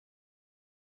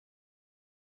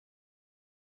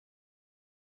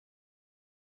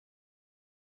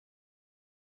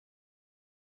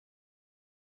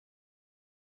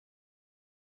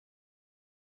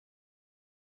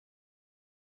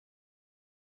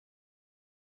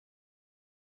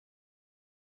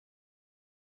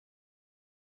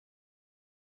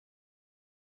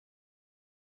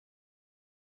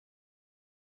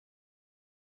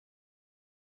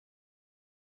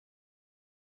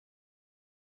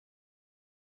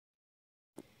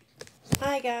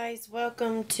Hi guys,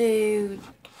 welcome to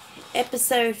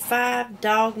episode 5,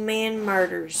 Dogman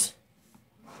Murders.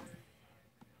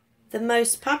 The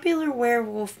most popular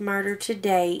werewolf murder to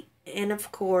date, and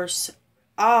of course,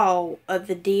 all of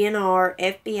the DNR,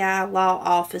 FBI, law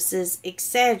offices,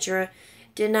 etc.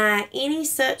 deny any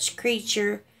such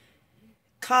creature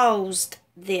caused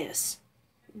this.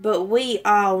 But we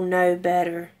all know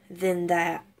better than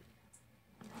that.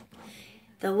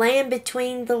 The Land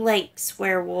Between the Lakes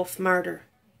werewolf murder.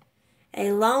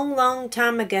 A long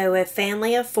time ago, a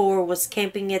family of 4 was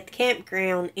camping at the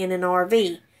campground in an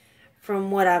RV.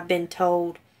 From what I've been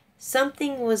told,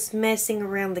 something was messing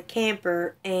around the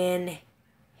camper and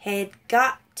had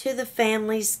got to the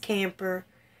family's camper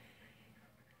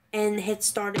and had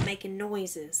started making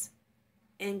noises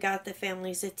and got the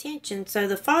family's attention. So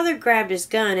the father grabbed his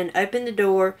gun and opened the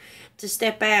door to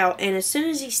step out, and as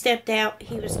soon as he stepped out,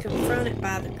 he was confronted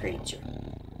by the creature.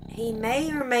 He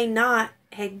may or may not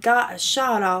had got a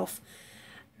shot off.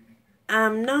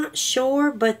 I'm not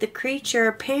sure, but the creature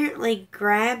apparently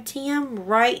grabbed him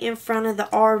right in front of the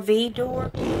RV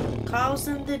door,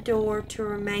 causing the door to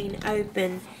remain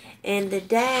open, and the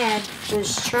dad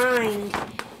was trying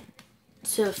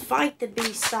to fight the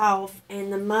beast off,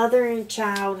 and the mother and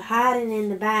child hiding in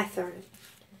the bathroom.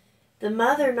 The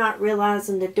mother, not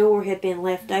realizing the door had been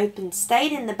left open,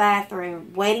 stayed in the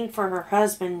bathroom waiting for her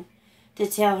husband to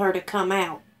tell her to come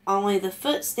out. Only the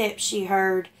footsteps she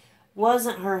heard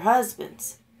wasn't her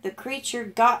husband's. The creature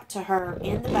got to her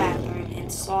in the bathroom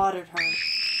and slaughtered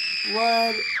her.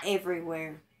 Blood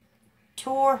everywhere.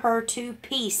 Tore her to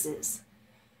pieces.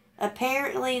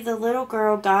 Apparently, the little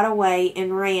girl got away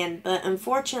and ran, but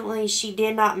unfortunately she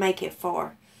did not make it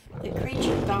far. The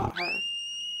creature got her.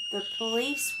 The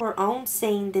police were on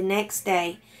scene the next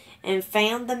day and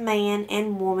found the man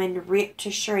and woman ripped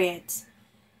to shreds.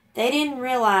 They didn't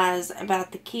realize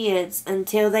about the kids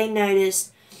until they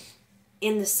noticed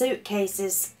in the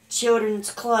suitcases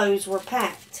children's clothes were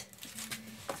packed.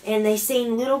 And they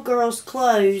seen little girls'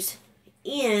 clothes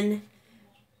in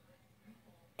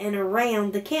and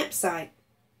around the campsite.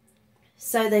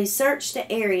 So they searched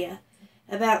the area.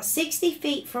 About 60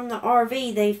 feet from the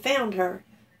RV, they found her.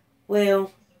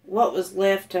 Well, what was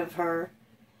left of her.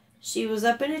 She was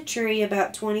up in a tree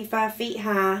about 25 feet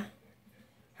high.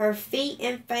 Her feet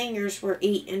and fingers were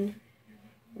eaten.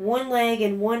 One leg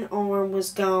and one arm was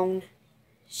gone.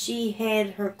 She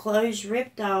had her clothes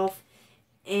ripped off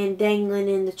and dangling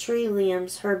in the tree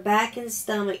limbs. Her back and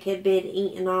stomach had been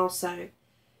eaten also.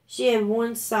 She had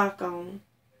one sock on.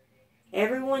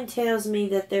 Everyone tells me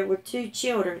that there were 2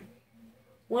 children.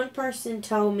 One person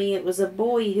told me it was a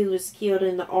boy who was killed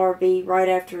in the RV right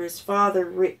after his father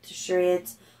ripped to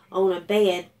shreds on a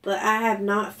bed, but I have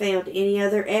not found any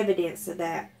other evidence of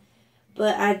that.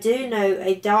 But I do know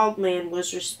a Dogman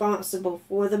was responsible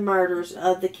for the murders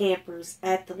of the campers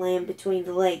at the Land Between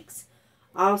the Lakes,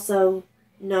 also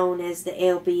known as the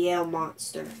LBL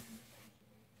monster.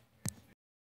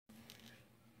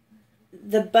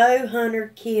 The bow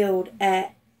hunter killed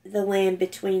at the Land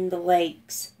Between the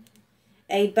Lakes.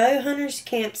 A bow hunter's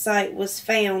campsite was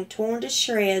found torn to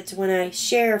shreds when a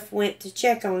sheriff went to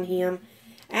check on him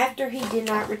after he did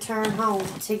not return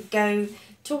home to go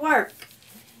to work.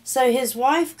 So his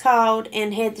wife called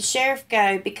and had the sheriff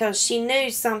go because she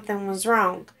knew something was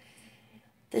wrong.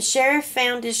 The sheriff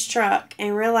found his truck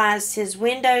and realized his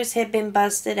windows had been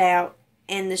busted out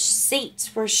and the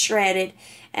seats were shredded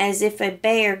as if a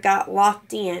bear got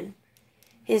locked in.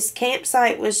 His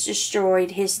campsite was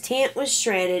destroyed. His tent was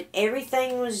shredded.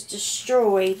 Everything was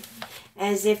destroyed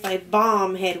as if a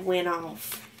bomb had went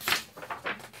off.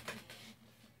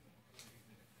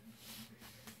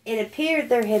 It appeared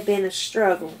there had been a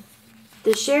struggle.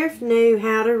 The sheriff knew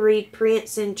how to read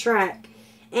prints and track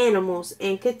animals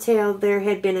and could tell there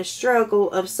had been a struggle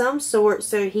of some sort,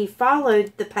 so he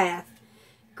followed the path.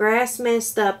 Grass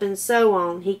messed up and so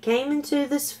on. He came into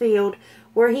this field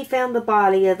where he found the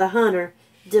body of the hunter,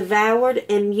 devoured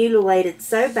and mutilated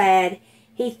so bad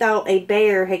he thought a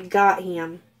bear had got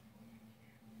him.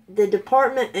 The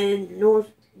Department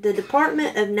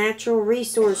of Natural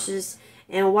Resources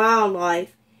and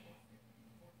Wildlife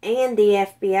and the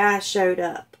FBI showed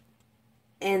up,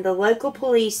 and the local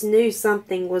police knew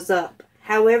something was up.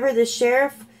 However, the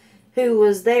sheriff who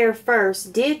was there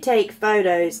first did take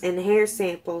photos and hair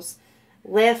samples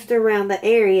left around the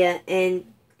area and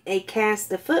a cast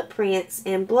of footprints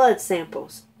and blood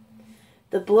samples.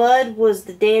 The blood was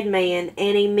the dead man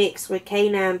and a mix with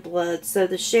canine blood, so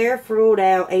the sheriff ruled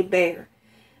out a bear.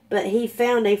 But he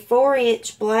found a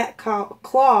 4-inch black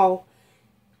claw.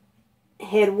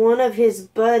 Had one of his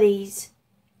buddies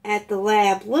at the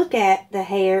lab look at the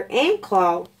hair and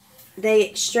claw. They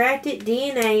extracted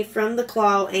DNA from the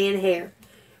claw and hair.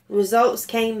 Results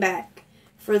came back.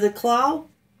 For the claw,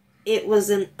 it was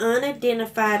an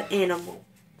unidentified animal.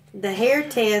 The hair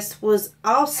test was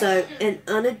also an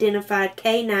unidentified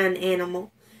canine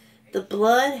animal. The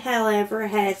blood, however,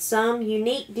 had some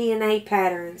unique DNA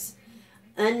patterns,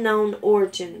 unknown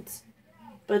origins.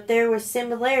 But there were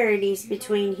similarities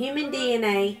between human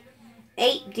DNA,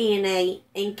 ape DNA,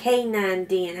 and canine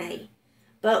DNA,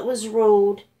 but was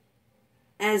ruled,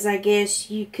 as I guess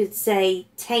you could say,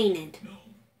 tainted,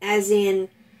 as in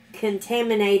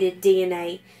contaminated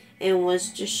DNA, and was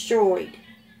destroyed.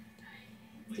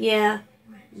 Yeah,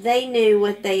 they knew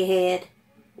what they had,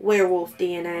 werewolf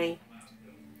DNA.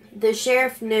 The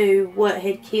sheriff knew what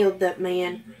had killed that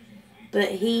man, but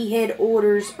he had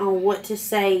orders on what to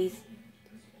say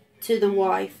to the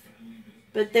wife.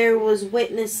 But there was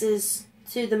witnesses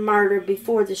to the murder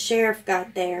before the sheriff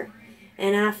got there,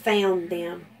 and I found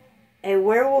them. A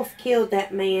werewolf killed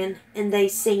that man, and they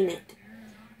seen it.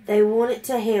 They wanted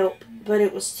to help, but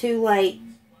it was too late.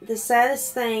 The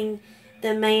saddest thing,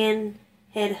 the man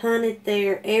had hunted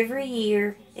there every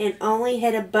year and only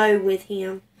had a bow with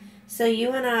him. So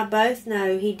you and I both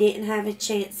know he didn't have a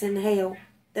chance in hell.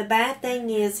 The bad thing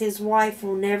is his wife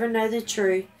will never know the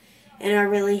truth, and I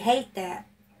really hate that.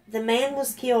 The man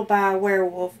was killed by a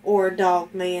werewolf, or a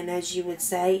dog man, as you would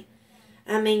say.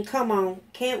 I mean, come on,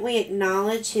 can't we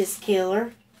acknowledge his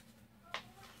killer?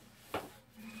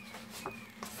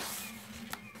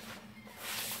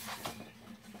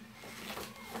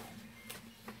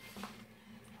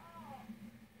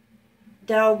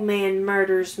 Dogman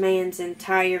murders man's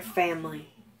entire family.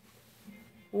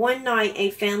 One night, a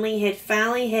family had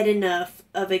finally had enough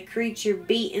of a creature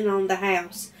beating on the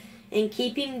house and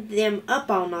keeping them up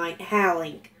all night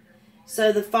howling.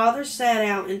 So the father set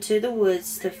out into the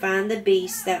woods to find the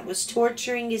beast that was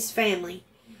torturing his family.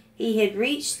 He had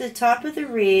reached the top of the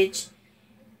ridge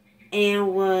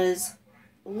and was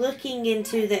looking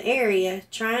into the area,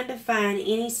 trying to find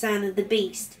any sign of the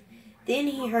beast. Then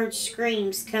he heard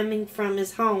screams coming from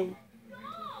his home.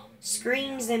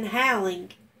 Screams and howling.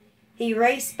 He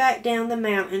raced back down the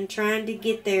mountain, trying to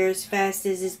get there as fast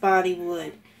as his body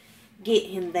would get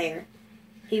him there.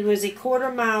 He was a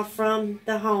quarter-mile from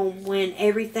the home when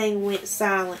everything went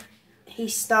silent. He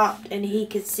stopped and he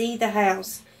could see the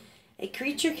house. A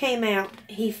creature came out.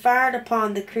 He fired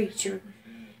upon the creature.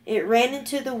 It ran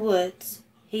into the woods.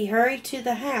 He hurried to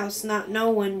the house, not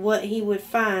knowing what he would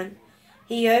find.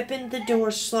 He opened the door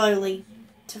slowly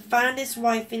to find his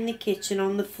wife in the kitchen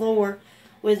on the floor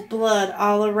with blood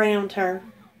all around her.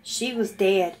 She was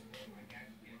dead.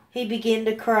 He began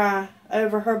to cry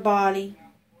over her body,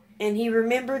 and he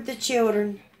remembered the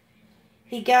children.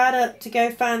 He got up to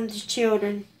go find the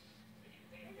children.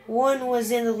 One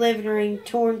was in the living room,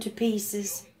 torn to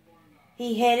pieces.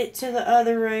 He headed to the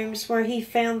other rooms where he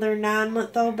found their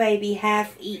 9-month-old baby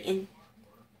half eaten.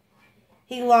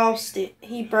 He lost it.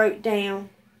 He broke down,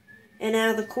 and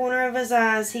out of the corner of his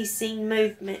eyes he seen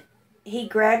movement. He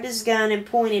grabbed his gun and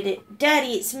pointed it.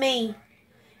 "Daddy, it's me.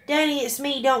 Daddy, it's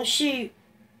me. Don't shoot."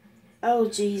 "Oh,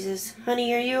 Jesus.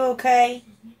 Honey, are you okay?"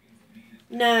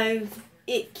 "No,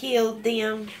 it killed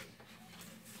them.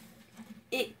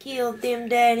 It killed them,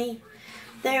 Daddy.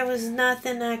 There was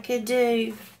nothing I could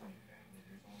do.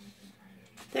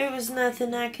 There was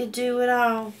nothing I could do at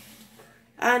all."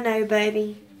 "I know,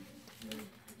 baby.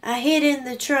 I hid in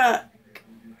the truck.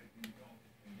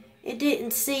 It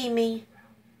didn't see me."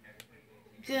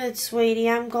 "Good, sweetie.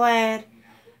 I'm glad.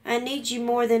 I need you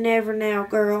more than ever now,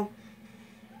 girl."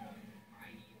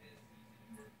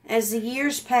 As the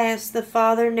years passed, the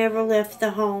father never left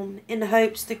the home in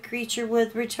hopes the creature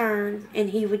would return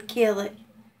and he would kill it.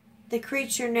 The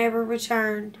creature never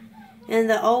returned, and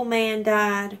the old man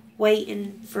died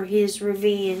waiting for his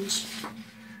revenge.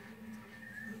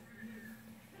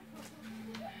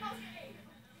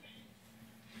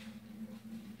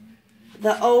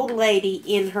 The old lady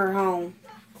in her home.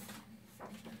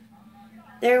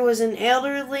 There was an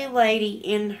elderly lady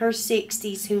in her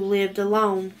 60s who lived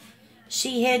alone.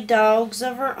 She had dogs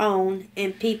of her own,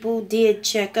 and people did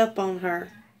check up on her.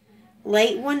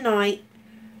 Late one night,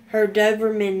 her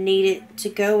Doberman needed to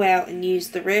go out and use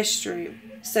the restroom,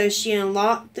 so she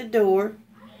unlocked the door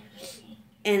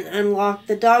and unlocked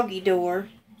the doggy door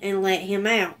and let him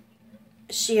out.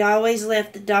 She always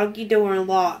left the doggy door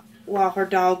unlocked while her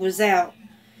dog was out.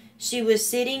 She was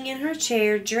sitting in her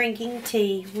chair drinking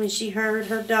tea when she heard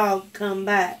her dog come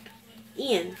back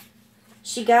in.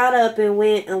 She got up and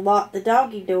went and locked the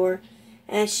doggy door,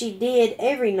 as she did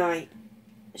every night.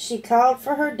 She called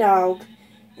for her dog,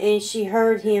 and she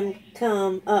heard him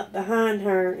come up behind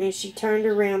her, and she turned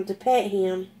around to pet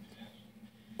him.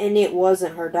 And it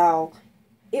wasn't her dog.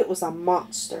 It was a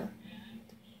monster.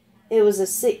 It was a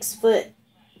 6-foot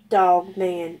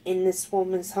Dogman in this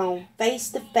woman's home,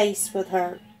 face to face with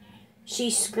her.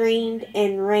 She screamed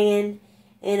and ran,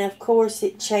 and of course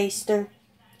it chased her.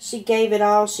 She gave it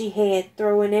all she had,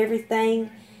 throwing everything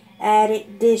at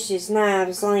it, dishes,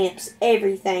 knives, lamps,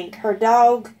 everything. Her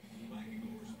dog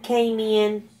came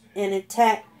in and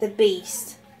attacked the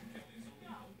beast,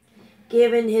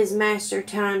 giving his master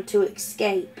time to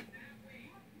escape.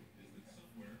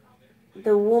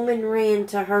 The woman ran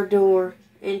to her door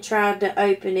and tried to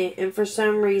open it, and for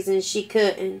some reason she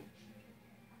couldn't.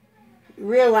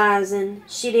 Realizing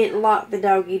she didn't lock the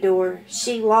doggy door,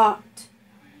 she locked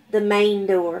the main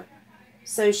door.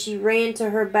 So she ran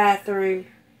to her bathroom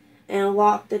and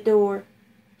locked the door.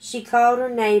 She called her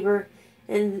neighbor,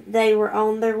 and they were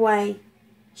on their way.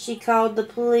 She called the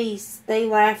police. They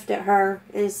laughed at her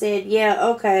and said, "Yeah,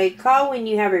 okay, call when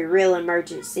you have a real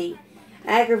emergency."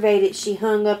 Aggravated, she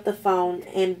hung up the phone,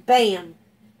 and bam!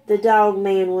 The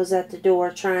Dogman was at the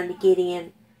door trying to get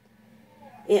in.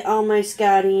 It almost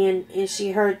got in, and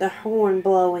she heard the horn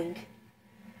blowing.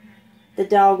 The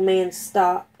Dogman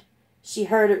stopped. She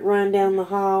heard it run down the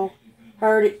hall,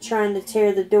 heard it trying to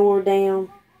tear the door down.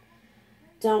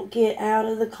 "Don't get out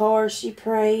of the car," she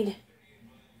prayed.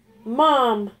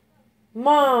 "Mom!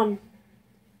 Mom!"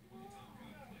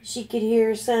 She could hear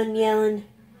her son yelling,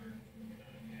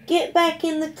 "Get back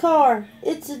in the car!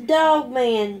 It's a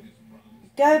Dogman!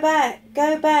 Go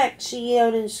back," she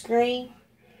yelled and screamed.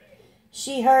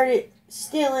 She heard it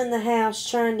still in the house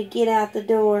trying to get out the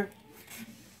door.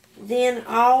 Then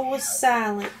all was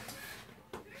silent.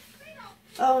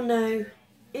 Oh no,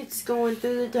 it's going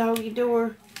through the doggy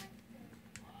door.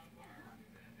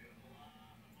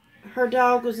 Her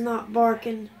dog was not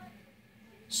barking.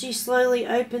 She slowly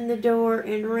opened the door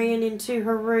and ran into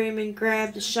her room and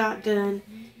grabbed a shotgun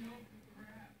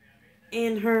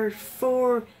and her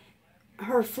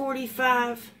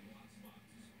 45,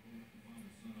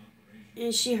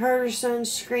 and she heard her son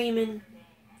screaming.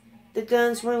 The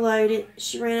guns were loaded.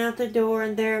 She ran out the door,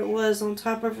 and there it was on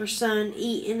top of her son,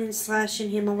 eating and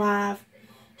slashing him alive.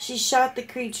 She shot the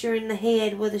creature in the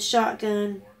head with a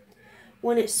shotgun.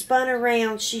 When it spun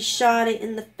around, she shot it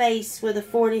in the face with a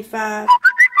 45.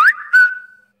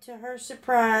 To her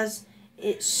surprise,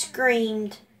 it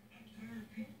screamed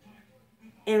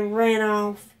and ran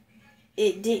off.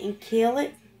 It didn't kill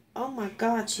it. "Oh my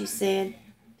God," she said.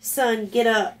 "Son, get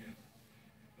up.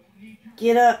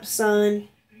 Get up, son."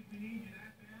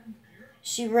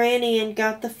 She ran in,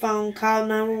 got the phone, called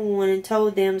 911, and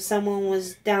told them someone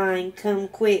was dying. Come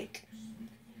quick.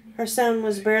 Her son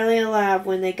was barely alive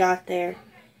when they got there.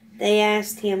 They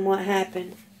asked him what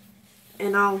happened,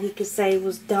 and all he could say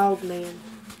was Dogman.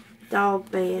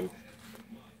 Dogman.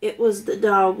 It was the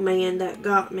Dogman that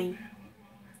got me.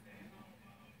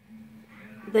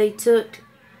 They took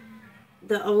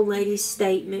the old lady's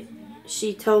statement.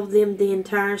 She told them the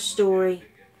entire story.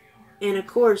 And of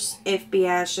course,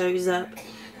 FBI shows up.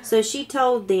 So she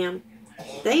told them.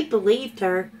 They believed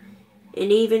her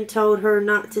and even told her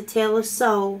not to tell a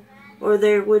soul or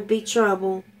there would be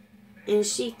trouble. And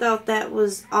she thought that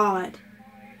was odd.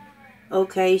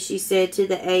 "Okay," she said to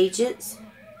the agents.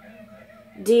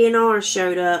 DNR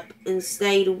showed up and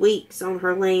stayed weeks on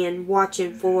her land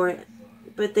watching for it.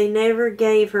 But they never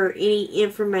gave her any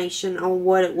information on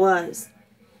what it was.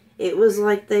 It was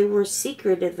like they were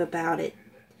secretive about it,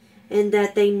 and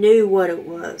that they knew what it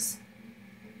was.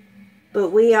 But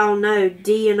we all know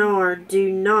DNR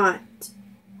do not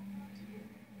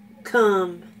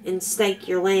come and stake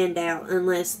your land out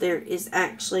unless there is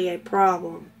actually a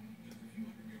problem.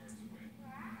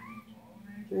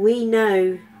 We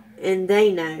know, and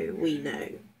they know we know,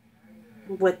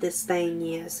 what this thing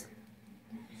is.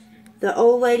 The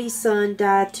old lady's son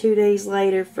died 2 days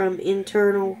later from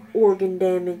internal organ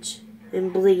damage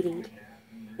and bleeding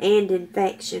and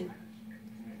infection.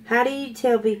 How do you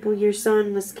tell people your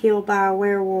son was killed by a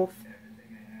werewolf?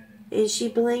 And she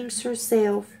blames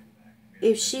herself.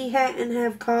 If she hadn't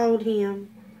have called him,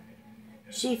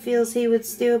 she feels he would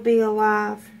still be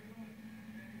alive.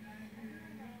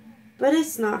 But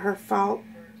it's not her fault.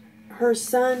 Her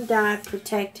son died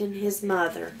protecting his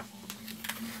mother,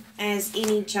 as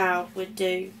any child would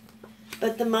do.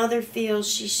 But the mother feels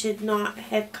she should not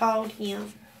have called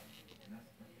him.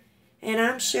 And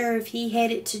I'm sure if he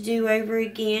had it to do over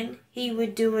again, he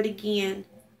would do it again.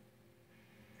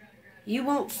 You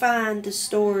won't find the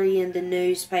story in the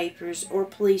newspapers or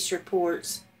police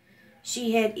reports.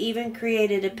 She had even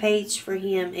created a page for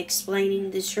him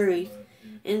explaining the truth,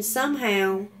 and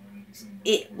somehow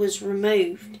it was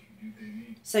removed.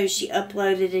 So she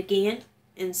uploaded again,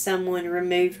 and someone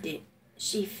removed it.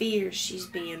 She fears she's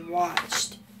being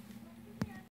watched.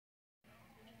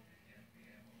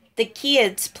 The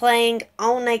kids playing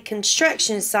on a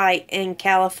construction site in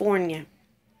California.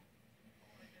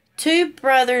 Two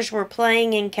brothers were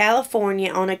playing in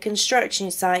California on a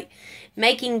construction site,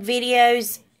 making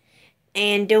videos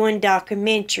and doing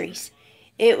documentaries.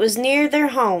 It was near their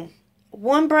home.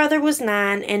 One brother was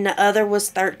 9 and the other was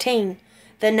 13.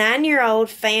 The 9-year-old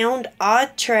found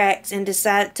odd tracks and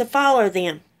decided to follow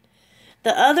them.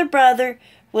 The other brother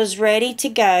was ready to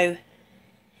go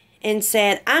and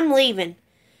said, "I'm leaving."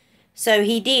 So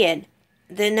he did.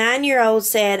 The 9-year-old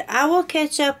said, "I will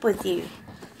catch up with you."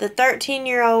 The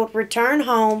 13-year-old returned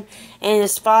home and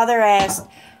his father asked,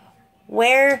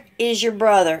 "Where is your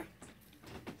brother?"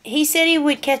 He said he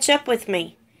would catch up with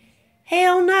me.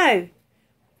 "Hell no.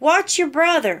 Watch your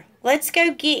brother. Let's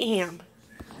go get him."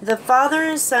 The father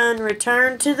and son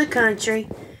returned to the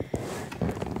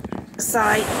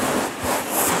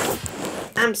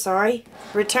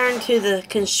returned to the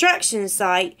construction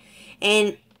site,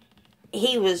 and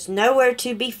he was nowhere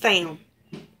to be found.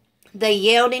 They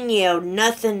yelled and yelled,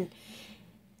 nothing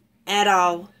at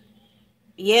all.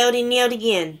 Yelled and yelled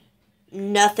again,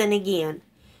 nothing again.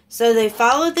 So they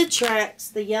followed the tracks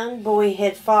the young boy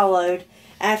had followed.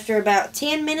 After about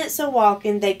 10 minutes of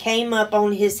walking, they came up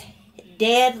on his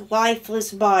dead,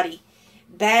 lifeless body,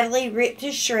 badly ripped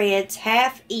to shreds,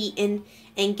 half eaten,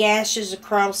 and gashes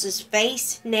across his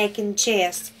face, neck, and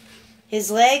chest.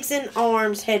 His legs and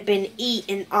arms had been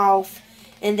eaten off,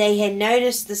 and they had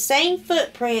noticed the same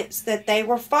footprints that they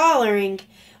were following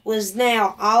was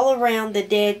now all around the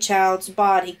dead child's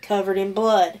body, covered in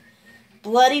blood.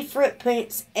 Bloody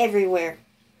footprints everywhere.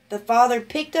 The father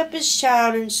picked up his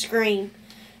child and screamed.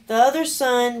 The other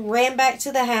son ran back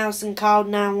to the house and called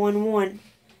 911.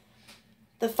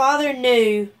 The father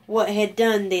knew what had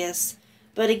done this,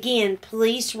 but again,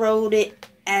 police wrote it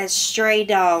as stray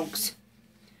dogs.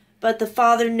 But the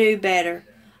father knew better.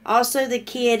 Also, the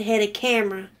kid had a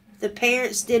camera. The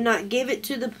parents did not give it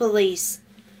to the police.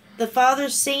 The father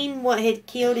seen what had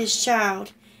killed his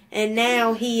child, and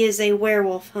now he is a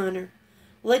werewolf hunter,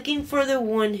 looking for the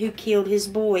one who killed his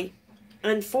boy.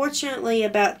 Unfortunately,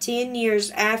 about 10 years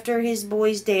after his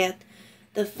boy's death,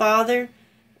 the father,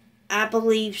 I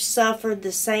believe, suffered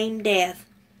the same death.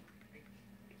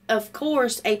 Of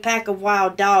course, a pack of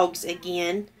wild dogs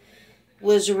again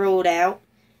was ruled out.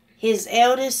 His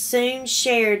eldest soon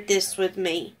shared this with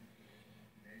me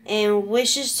and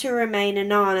wishes to remain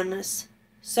anonymous.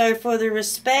 So for the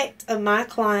respect of my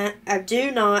client, I do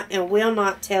not and will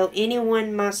not tell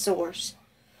anyone my source.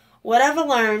 What I've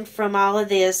learned from all of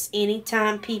this,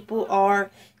 anytime people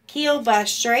are killed by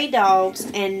stray dogs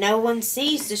and no one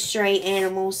sees the stray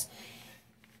animals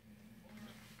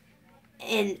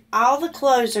and all the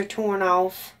clothes are torn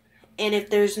off, and if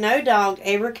there's no dog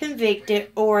ever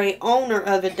convicted or a owner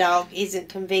of a dog isn't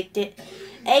convicted,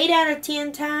 8 out of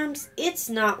 10 times, it's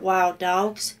not wild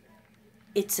dogs.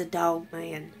 It's a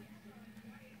Dogman.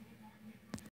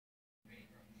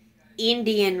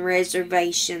 Indian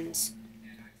reservations.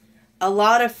 A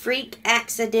lot of freak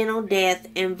accidental death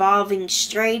involving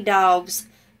stray dogs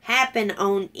happen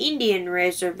on Indian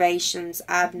reservations,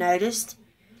 I've noticed.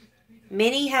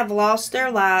 Many have lost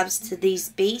their lives to these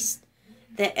beasts.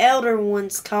 The elder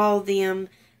ones call them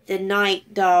the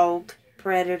night dog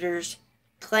predators,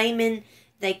 claiming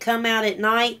they come out at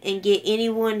night and get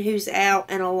anyone who's out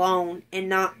and alone and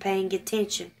not paying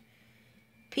attention.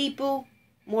 People,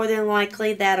 more than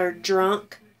likely, that are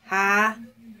drunk, high,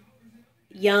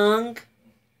 young,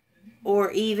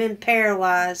 or even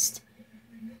paralyzed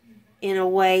in a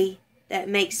way that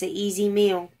makes an easy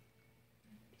meal.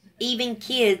 Even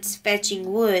kids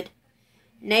fetching wood.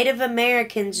 Native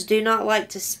Americans do not like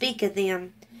to speak of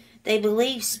them. They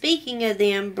believe speaking of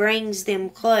them brings them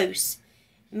close.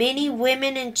 Many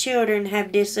women and children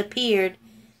have disappeared,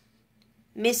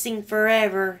 missing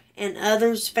forever, and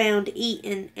others found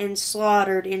eaten and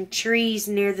slaughtered in trees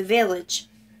near the village.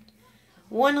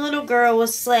 One little girl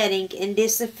was sledding and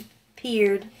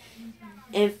disappeared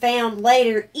and found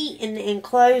later eaten, and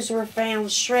clothes were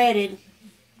found shredded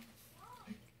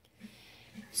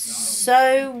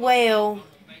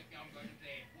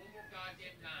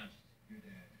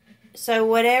so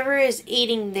whatever is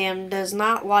eating them does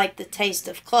not like the taste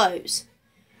of clothes.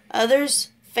 Others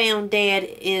found dead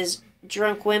is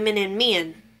drunk women and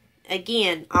men.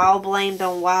 Again, all blamed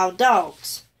on wild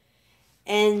dogs.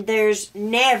 And there's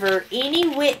never any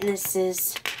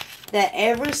witnesses that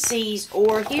ever sees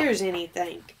or hears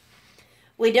anything.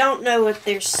 We don't know if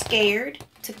they're scared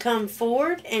to come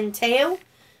forward and tell,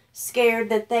 scared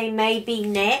that they may be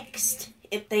next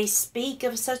if they speak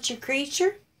of such a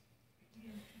creature.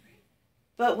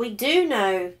 But we do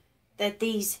know that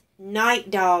these night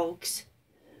dogs,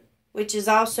 which is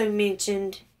also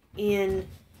mentioned in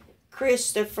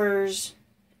Christopher's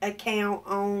account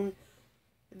on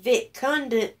Vic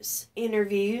Condit's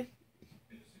interview,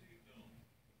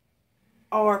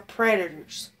 are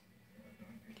predators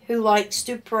who likes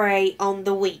to prey on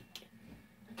the weak.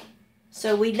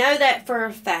 So we know that for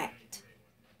a fact.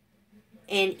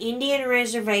 And Indian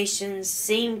reservations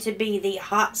seem to be the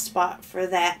hot spot for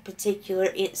that particular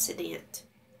incident.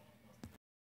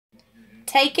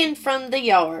 Taken from the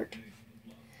yard.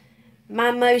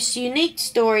 My most unique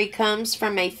story comes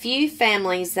from a few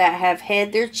families that have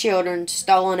had their children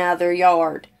stolen out of their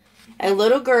yard. A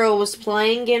little girl was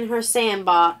playing in her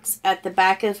sandbox at the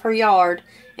back of her yard,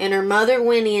 and her mother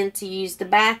went in to use the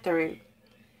bathroom.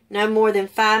 No more than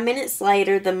 5 minutes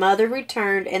later, the mother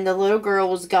returned and the little girl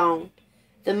was gone.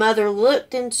 The mother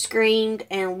looked and screamed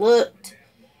and looked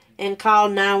and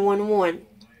called 911.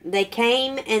 They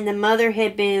came and the mother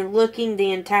had been looking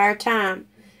the entire time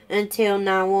until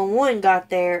 911 got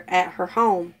there at her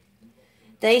home.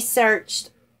 They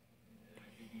searched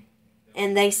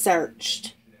and they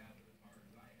searched.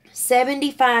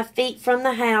 75 feet from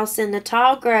the house in the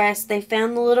tall grass, they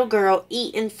found the little girl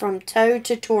eaten from toe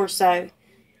to torso.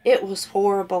 It was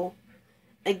horrible.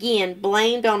 Again,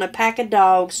 blamed on a pack of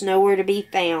dogs nowhere to be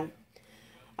found.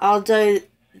 Although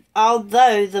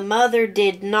the mother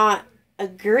did not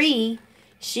agree,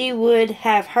 she would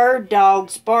have heard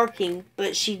dogs barking,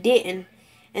 but she didn't,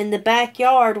 and the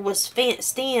backyard was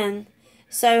fenced in.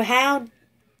 So how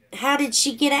did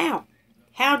she get out?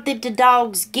 How did the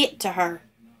dogs get to her?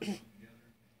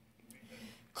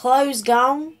 Clothes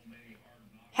gone?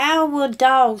 How would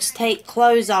dogs take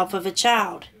clothes off of a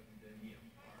child?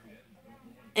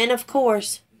 And of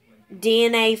course,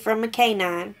 DNA from a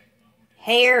canine,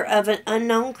 hair of an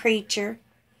unknown creature,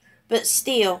 but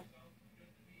still,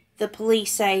 the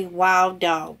police say wild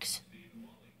dogs.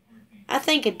 I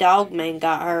think a dogman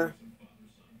got her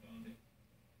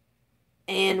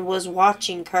and was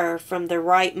watching her from the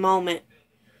right moment.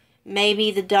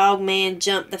 Maybe the dogman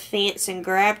jumped the fence and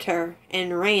grabbed her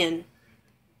and ran.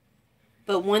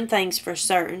 But one thing's for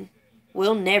certain,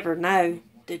 we'll never know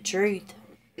the truth.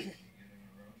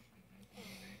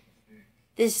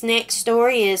 This next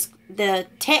story is the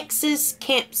Texas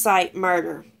campsite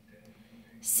murder.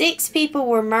 6 people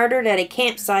were murdered at a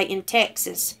campsite in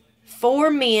Texas. 4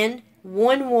 men,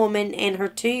 1 woman, and her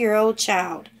 2-year-old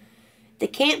child. The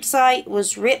campsite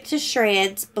was ripped to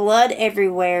shreds, blood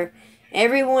everywhere.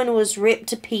 Everyone was ripped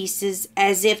to pieces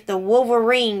as if the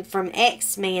Wolverine from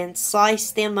X-Men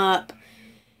sliced them up.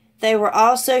 They were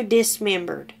also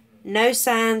dismembered. No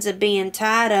signs of being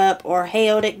tied up or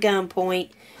held at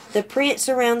gunpoint. The prints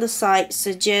around the site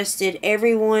suggested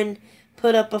everyone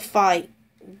put up a fight.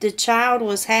 The child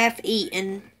was half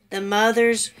eaten. The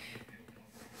mother's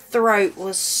throat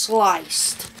was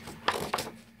sliced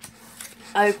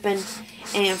open,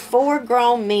 and 4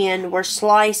 grown men were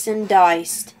sliced and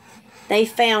diced. They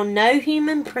found no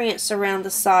human prints around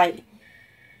the site.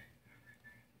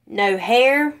 No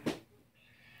hair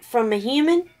from a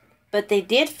human, but they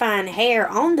did find hair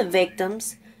on the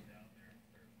victims.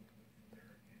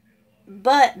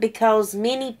 But because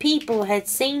many people had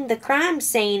seen the crime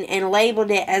scene and labeled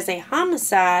it as a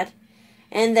homicide,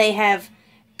 and they have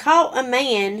caught a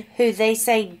man who they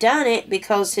say done it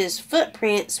because his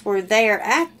footprints were there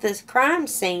at the crime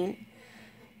scene.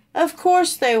 Of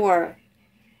course they were.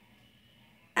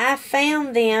 I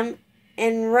found them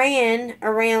and ran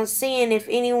around seeing if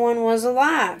anyone was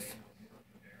alive,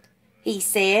 he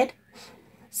said.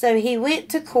 So he went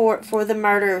to court for the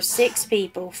murder of 6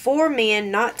 people, 4 men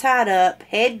not tied up,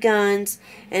 had guns,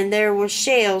 and there were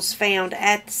shells found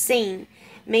at the scene,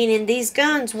 meaning these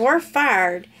guns were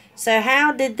fired. So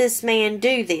how did this man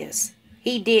do this?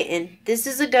 He didn't. This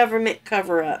is a government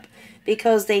cover-up,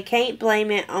 because they can't blame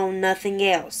it on nothing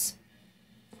else.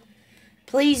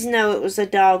 Please know it was a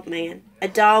dogman. A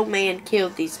dogman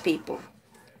killed these people.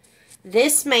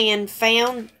 This man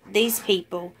found these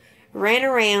people, ran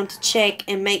around to check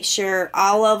and make sure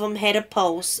all of them had a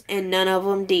pulse, and none of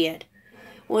them did.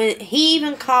 He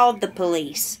even called the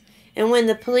police, and when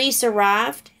the police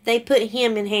arrived, they put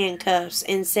him in handcuffs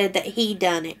and said that he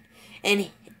done it. And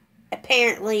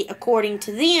apparently, according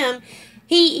to them,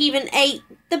 he even ate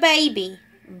the baby,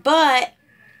 but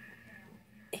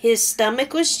his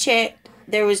stomach was checked.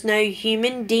 There was no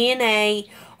human DNA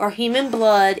or human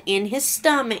blood in his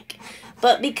stomach.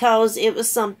 But because it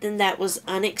was something that was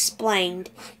unexplained,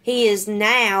 he is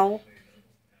now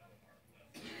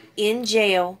in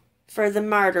jail for the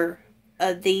murder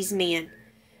of these men.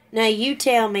 Now you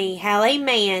tell me how a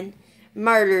man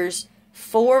murders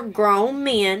 4 grown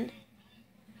men,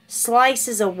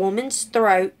 slices a woman's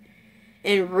throat,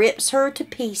 and rips her to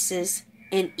pieces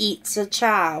and eats a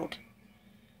child.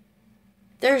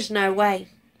 There's no way.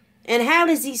 And how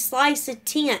does he slice a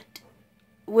tent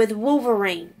with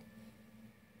Wolverine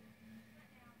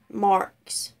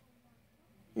marks?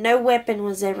 No weapon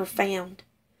was ever found,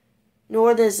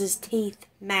 nor does his teeth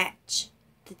match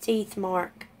the teeth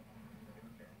mark.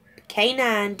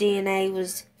 Canine DNA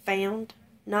was found,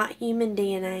 not human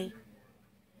DNA.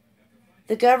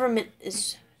 The government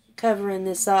is covering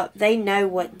this up. They know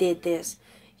what did this.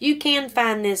 You can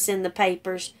find this in the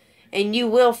papers, and you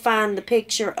will find the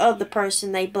picture of the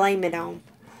person they blame it on.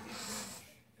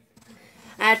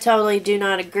 I totally do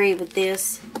not agree with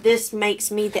this. This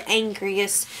makes me the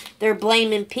angriest. They're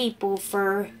blaming people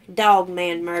for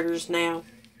Dogman murders now.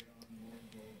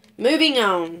 Moving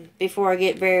on, before I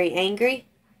get very angry.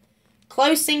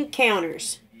 Close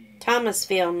Encounters,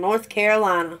 Thomasville, North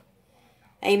Carolina.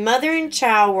 A mother and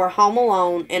child were home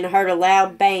alone and heard a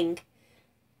loud bang.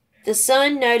 The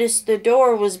son noticed the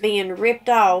door was being ripped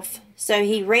off, so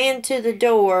he ran to the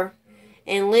door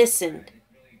and listened.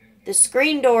 The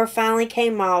screen door finally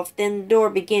came off, then the door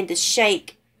began to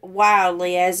shake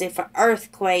wildly as if an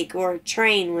earthquake or a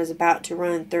train was about to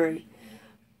run through.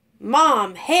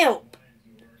 "Mom, help!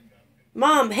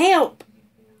 Mom, help!"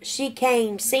 She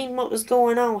came, seen what was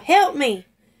going on. "Help me!"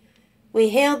 We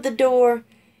held the door,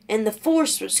 and the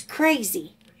force was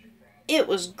crazy. It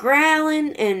was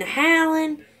growling and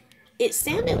howling. It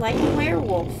sounded like a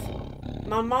werewolf.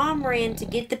 My mom ran to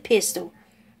get the pistol.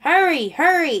 "Hurry,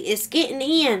 hurry, it's getting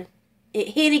in." It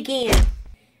hit again,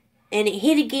 and it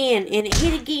hit again, and it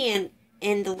hit again,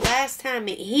 and the last time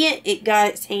it hit, it got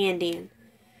its hand in.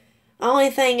 Only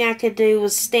thing I could do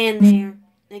was stand there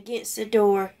against the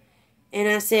door, and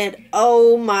I said,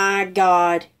 "Oh my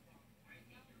God."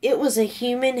 It was a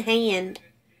human hand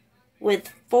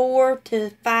with 4 to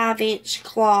 5 inch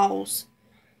claws.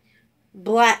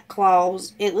 Black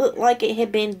claws. It looked like it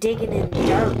had been digging in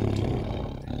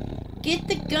dirt. "Get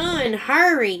the gun,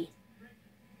 hurry."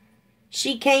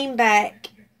 She came back,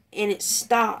 and it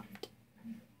stopped.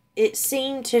 It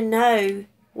seemed to know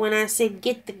when I said,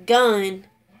 "Get the gun,"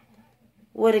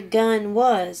 what a gun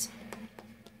was.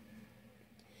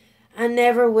 I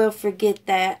never will forget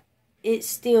that. It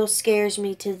still scares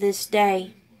me to this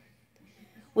day.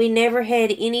 We never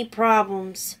had any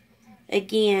problems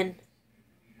again,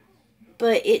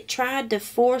 but it tried to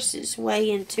force its way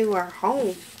into our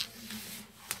home.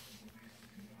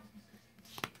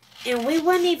 And we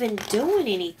wasn't even doing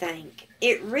anything.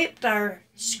 It ripped our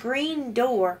screen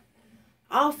door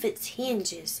off its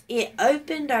hinges. It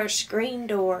opened our screen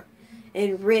door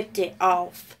and ripped it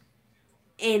off.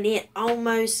 And it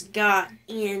almost got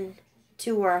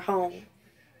into our home.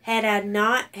 Had I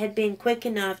not had been quick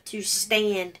enough to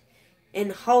stand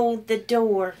and hold the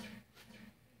door,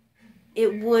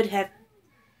 it would have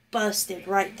busted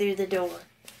right through the door.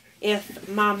 If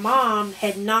my mom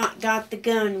had not got the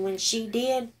gun when she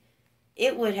did,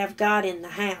 it would have got in the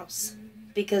house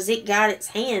because it got its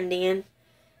hand in,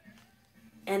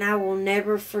 and I will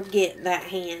never forget that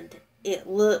hand. It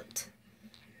looked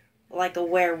like a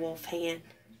werewolf hand.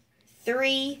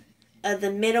 3 of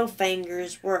the middle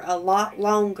fingers were a lot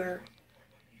longer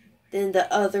than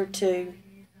the other 2.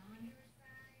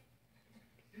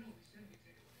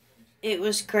 It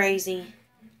was crazy.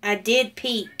 I did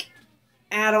peek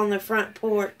out on the front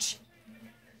porch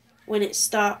when it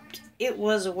stopped. It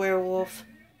was a werewolf.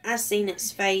 I seen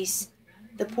its face.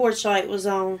 The porch light was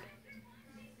on.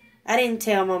 I didn't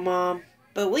tell my mom,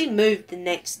 but we moved the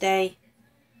next day.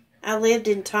 I lived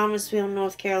in Thomasville,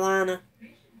 North Carolina.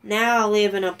 Now I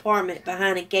live in an apartment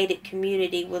behind a gated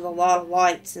community with a lot of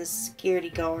lights and a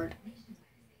security guard.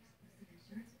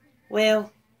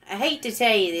 Well, I hate to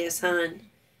tell you this, hon,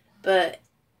 but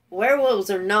werewolves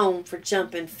are known for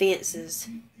jumping fences.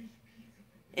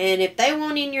 And if they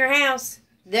want in your house,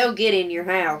 they'll get in your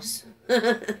house.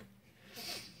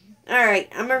 Alright,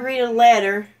 I'm going to read a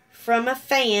letter from a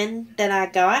fan that I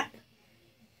got.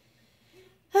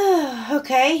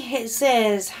 Okay, it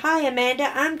says, "Hi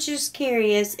Amanda, I'm just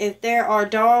curious if there are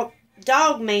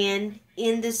dogmen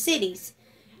in the cities.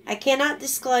 I cannot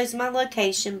disclose my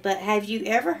location, but have you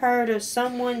ever heard of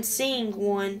someone seeing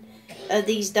one of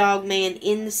these dogmen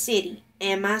in the city?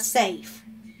 Am I safe?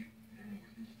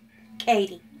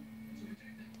 Katie."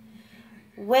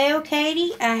 Well,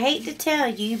 Katie, I hate to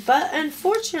tell you, but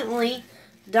unfortunately,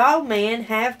 dogmen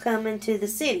have come into the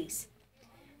cities.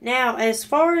 Now, as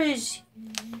far as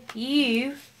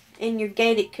you and your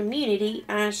gated community,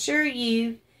 I assure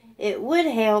you, It would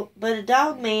help, but a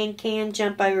dogman can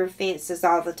jump over fences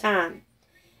all the time.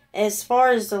 As far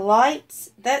as the lights,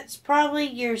 that's probably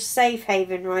your safe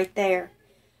haven right there.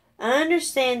 I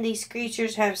understand these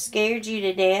creatures have scared you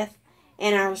to death,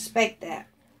 and I respect that.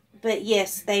 But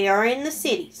yes, they are in the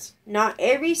cities. Not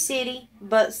every city,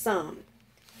 but some.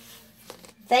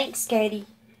 Thanks, Katie,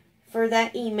 for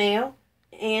that email.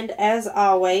 And as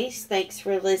always, thanks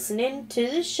for listening to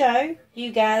the show.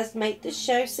 You guys make the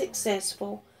show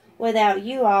successful. Without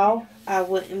you all, I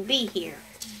wouldn't be here.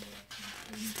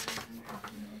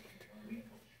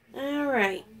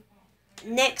 Alright.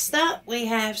 Next up, we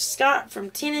have Scott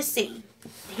from Tennessee.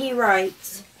 He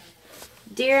writes,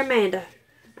 Dear Amanda,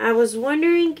 I was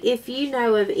wondering if you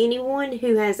know of anyone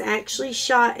who has actually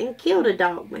shot and killed a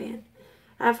dogman.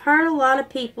 I've heard a lot of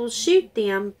people shoot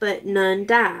them, but none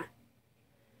die.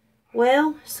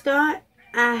 Well, Scott,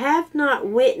 I have not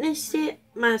witnessed it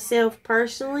myself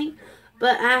personally,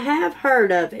 but I have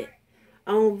heard of it.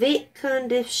 On Vic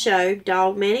Cundiff's show,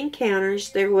 Dogman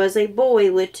Encounters, there was a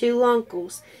boy with two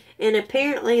uncles, and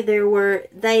apparently they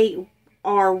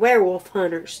are werewolf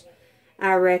hunters,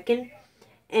 I reckon,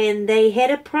 and they had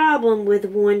a problem with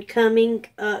one coming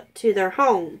up to their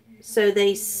home. So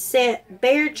they set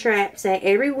bear traps at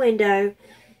every window,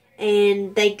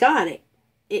 and they got it.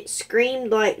 It screamed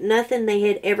like nothing they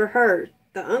had ever heard.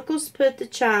 The uncles put the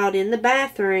child in the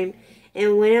bathroom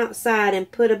and went outside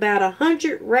and put about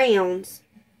 100 rounds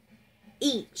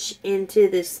each into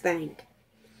this thing.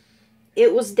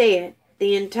 It was dead.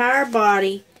 The entire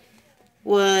body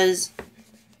was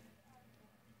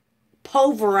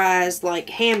pulverized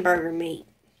like hamburger meat.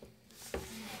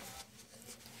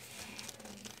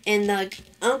 And the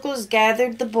uncles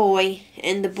gathered the boy,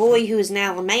 and the boy, who is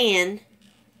now a man,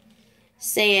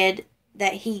 said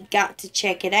that he got to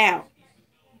check it out.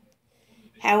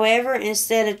 However,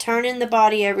 instead of turning the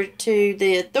body over to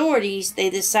the authorities,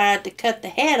 they decided to cut the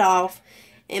head off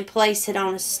and place it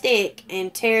on a stick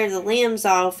and tear the limbs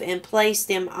off and place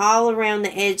them all around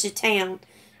the edge of town.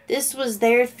 This was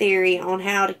their theory on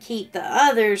how to keep the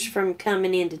others from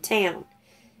coming into town.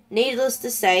 Needless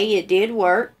to say, it did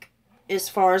work, as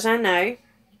far as I know.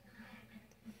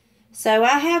 So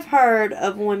I have heard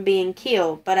of one being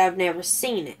killed, but I've never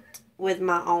seen it with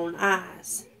my own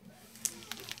eyes.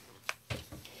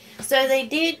 So they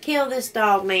did kill this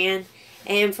dogman,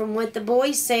 and from what the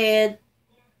boy said,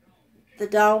 the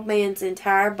dogman's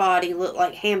entire body looked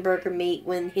like hamburger meat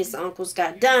when his uncles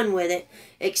got done with it,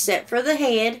 except for the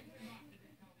head,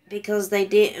 because they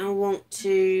didn't want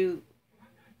to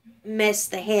mess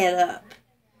the head up,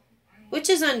 which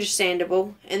is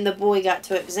understandable, and the boy got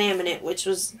to examine it, which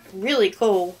was really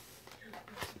cool.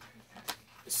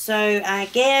 So I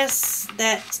guess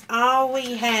that's all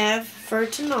we have for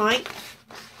tonight.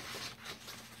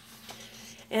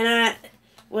 And I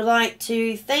would like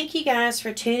to thank you guys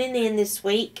for tuning in this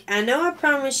week. I know I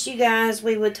promised you guys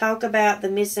we would talk about the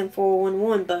Missing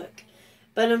 411 book,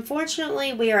 but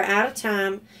unfortunately we are out of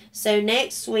time. So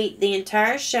next week the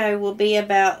entire show will be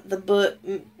about the book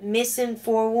Missing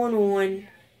 411.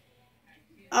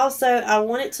 Also, I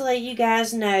wanted to let you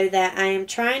guys know that I am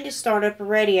trying to start up a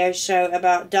radio show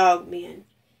about dogmen.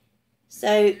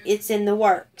 So it's in the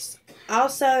works.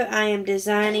 Also, I am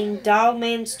designing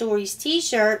Dogman Stories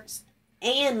t-shirts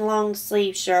and long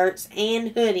sleeve shirts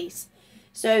and hoodies.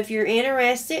 So if you're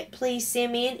interested, please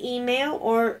send me an email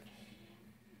or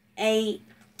a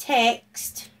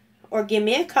text or give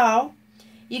me a call.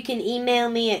 You can email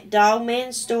me at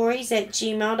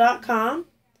dogmanstories@gmail.com.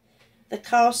 The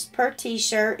cost per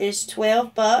t-shirt is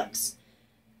 $12.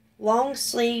 Long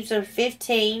sleeves are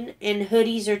 $15 and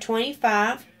hoodies are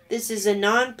 $25. This is a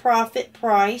non-profit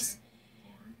price.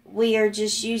 We are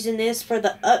just using this for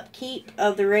the upkeep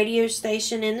of the radio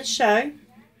station and the show.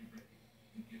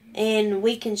 And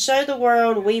we can show the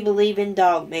world we believe in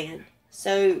Dogman.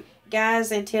 So, guys,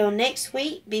 until next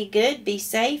week, be good, be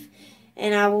safe,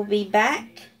 and I will be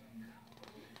back.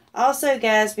 Also,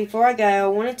 guys, before I go, I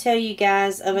want to tell you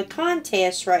guys of a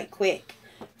contest right quick.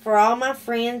 For all my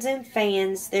friends and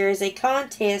fans, there is a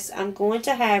contest I'm going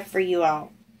to have for you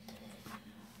all.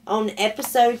 On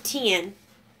episode 10,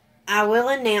 I will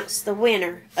announce the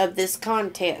winner of this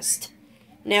contest.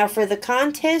 Now, for the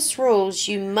contest rules,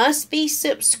 you must be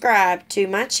subscribed to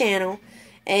my channel,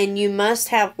 and you must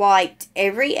have liked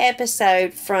every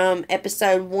episode from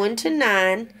episode 1 to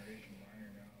 9.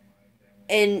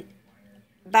 And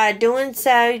by doing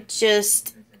so,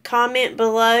 just comment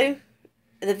below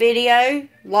the video,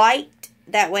 liked,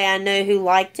 that way I know who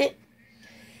liked it.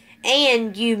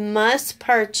 And you must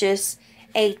purchase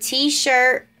a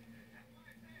t-shirt,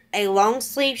 a long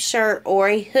sleeve shirt, or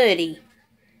a hoodie.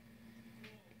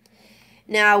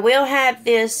 Now, I will have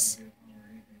this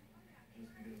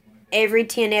every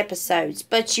 10 episodes,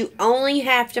 but you only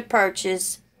have to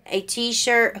purchase a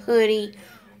t-shirt, hoodie,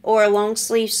 or a long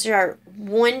sleeve shirt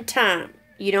one time.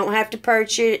 You don't have to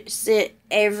purchase it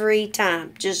every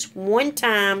time. Just one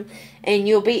time, and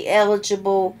you'll be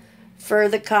eligible for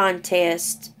the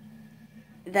contest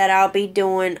that I'll be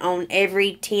doing on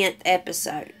every 10th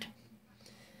episode.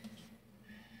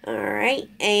 Alright,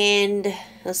 and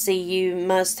let's see, you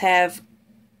must have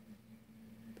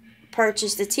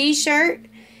purchased the t-shirt,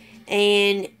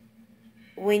 and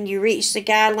when you reach the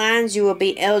guidelines, you will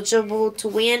be eligible to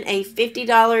win a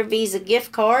 $50 Visa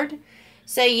gift card.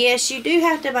 So yes, you do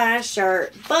have to buy a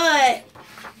shirt, but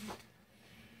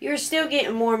you're still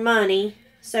getting more money,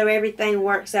 so everything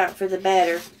works out for the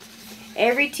better.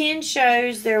 Every 10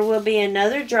 shows, there will be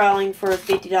another drawing for a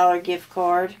 $50 gift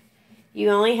card. You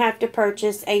only have to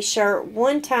purchase a shirt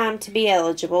one time to be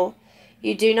eligible.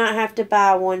 You do not have to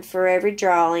buy one for every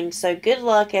drawing, so good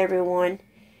luck, everyone.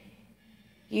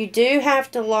 You do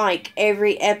have to like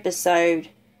every episode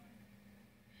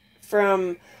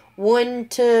from 1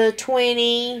 to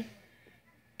 20,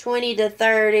 20 to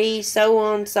 30, so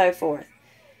on and so forth.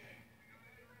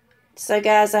 So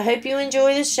guys, I hope you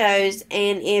enjoy the shows,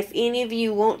 and if any of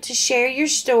you want to share your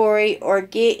story or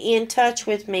get in touch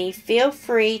with me, feel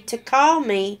free to call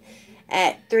me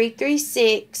at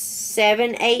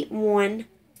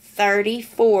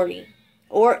 336-781-3040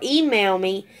 or email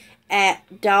me at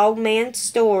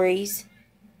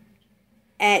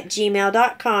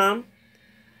dogmanstories@gmail.com.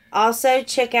 Also,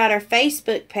 check out our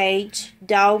Facebook page,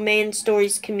 Dogman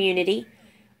Stories Community,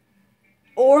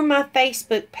 or my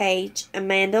Facebook page,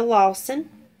 Amanda Lawson.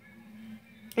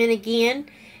 And again,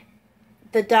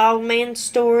 the Dogman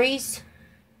Stories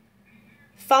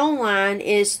phone line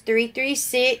is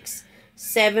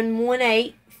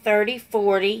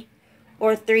 336-718-3040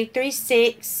 or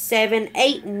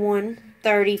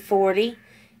 336-781-3040.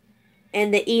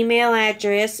 And the email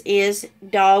address is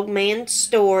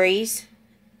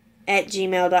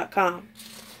dogmanstories@gmail.com.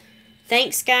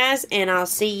 Thanks, guys, and I'll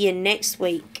see you next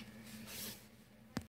week.